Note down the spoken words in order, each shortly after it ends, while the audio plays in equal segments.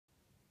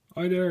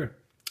Hi there!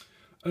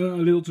 A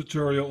little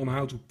tutorial on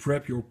how to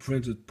prep your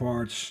printed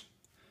parts.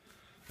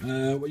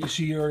 What you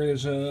see here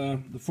is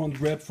the front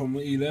grip from the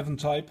E11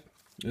 type.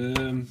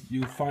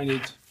 You find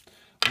it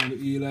on the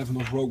E11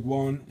 of Rogue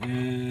One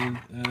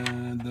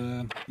and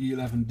the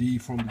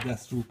E11D from the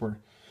Death Trooper.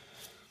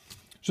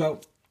 So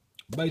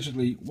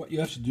basically what you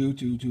have to do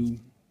to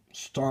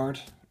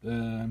start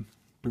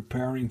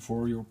preparing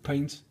for your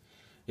paint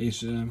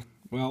is,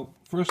 well,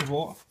 first of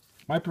all,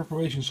 my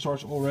preparation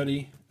starts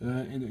already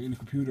in the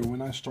computer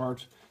when I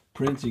start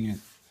printing it.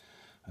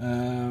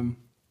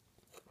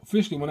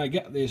 Officially, when I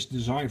get this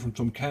design from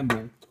Tom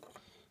Campbell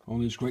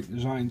on his great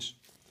designs,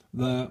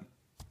 the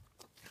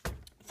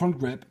front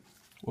grip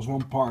was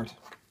one part.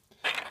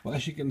 But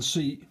as you can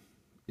see,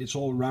 it's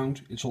all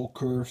round, it's all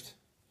curved,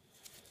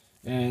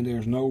 and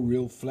there's no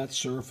real flat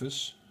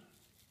surface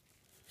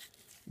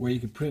where you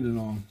can print it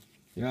on.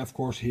 Yeah, of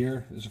course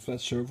here is a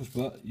flat surface,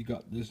 but you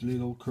got this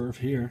little curve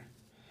here,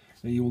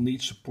 and you will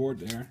need support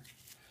there.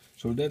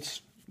 So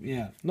that's,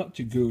 yeah, not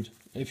too good.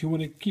 If you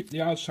want to keep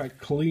the outside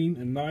clean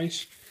and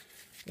nice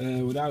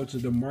without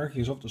the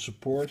markings of the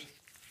support,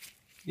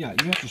 yeah,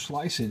 you have to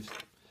slice it,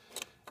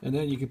 and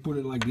then you can put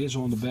it like this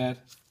on the bed,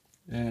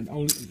 and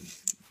only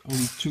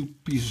two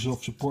pieces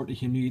of support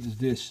that you need is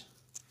this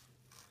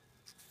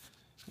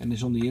and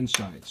this on the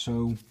inside,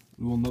 so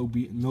there will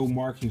be no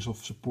markings of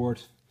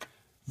support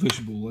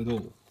visible at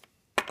all.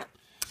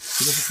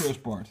 So that's the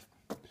first part.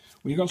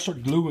 When you're gonna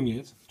start gluing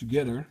it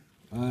together,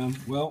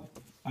 well,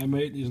 I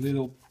made this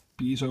little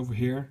piece over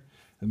here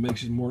that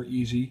makes it more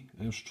easy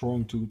and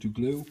strong to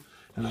glue,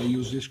 and I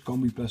use this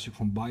combi plastic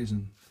from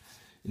Bison.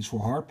 It's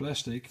for hard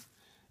plastic.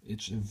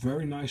 It's a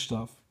very nice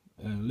stuff,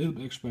 a little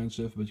bit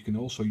expensive, but you can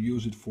also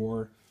use it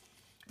for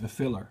a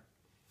filler.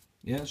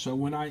 Yeah, so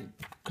when I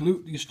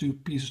glued these two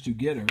pieces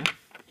together,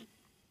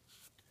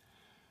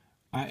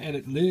 I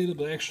added a little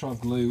bit extra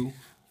glue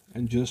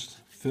and just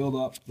filled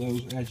up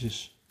those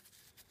edges.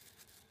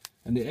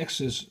 And the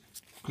excess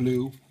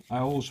glue, I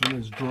always, when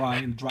it's dry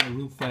and dry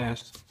real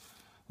fast,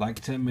 like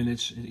 10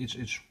 minutes,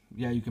 it's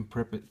yeah, you can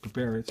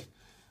prepare it.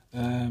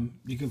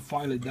 You can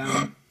file it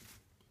down,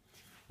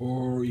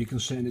 or you can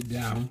sand it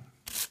down.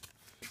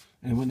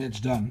 And when that's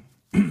done,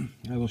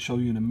 I will show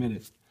you in a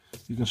minute,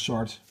 you can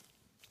start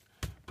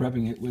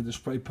prepping it with the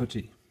spray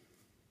putty.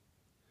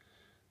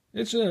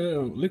 It's a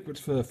liquid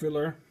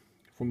filler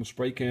from a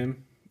spray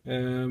can.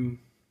 The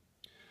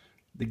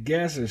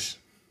gases,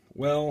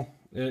 well,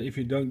 if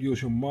you don't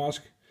use your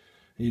mask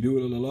and you do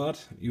it a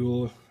lot, you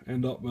will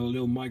end up with a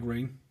little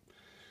migraine.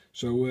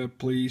 So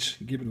please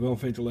keep it well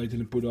ventilated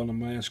and put on a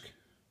mask.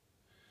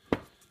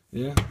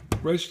 Yeah,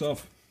 great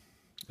stuff.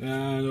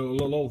 And a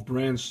lot of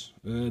brands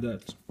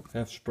that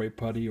have spray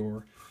putty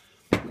or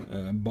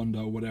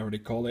Bondo, whatever they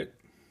call it.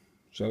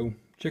 So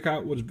check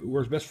out what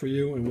works best for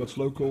you and what's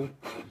local.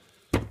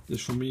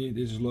 This for me,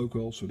 this is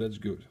local, so that's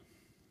good.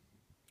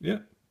 Yeah.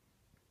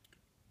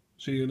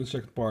 See you in the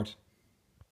second part.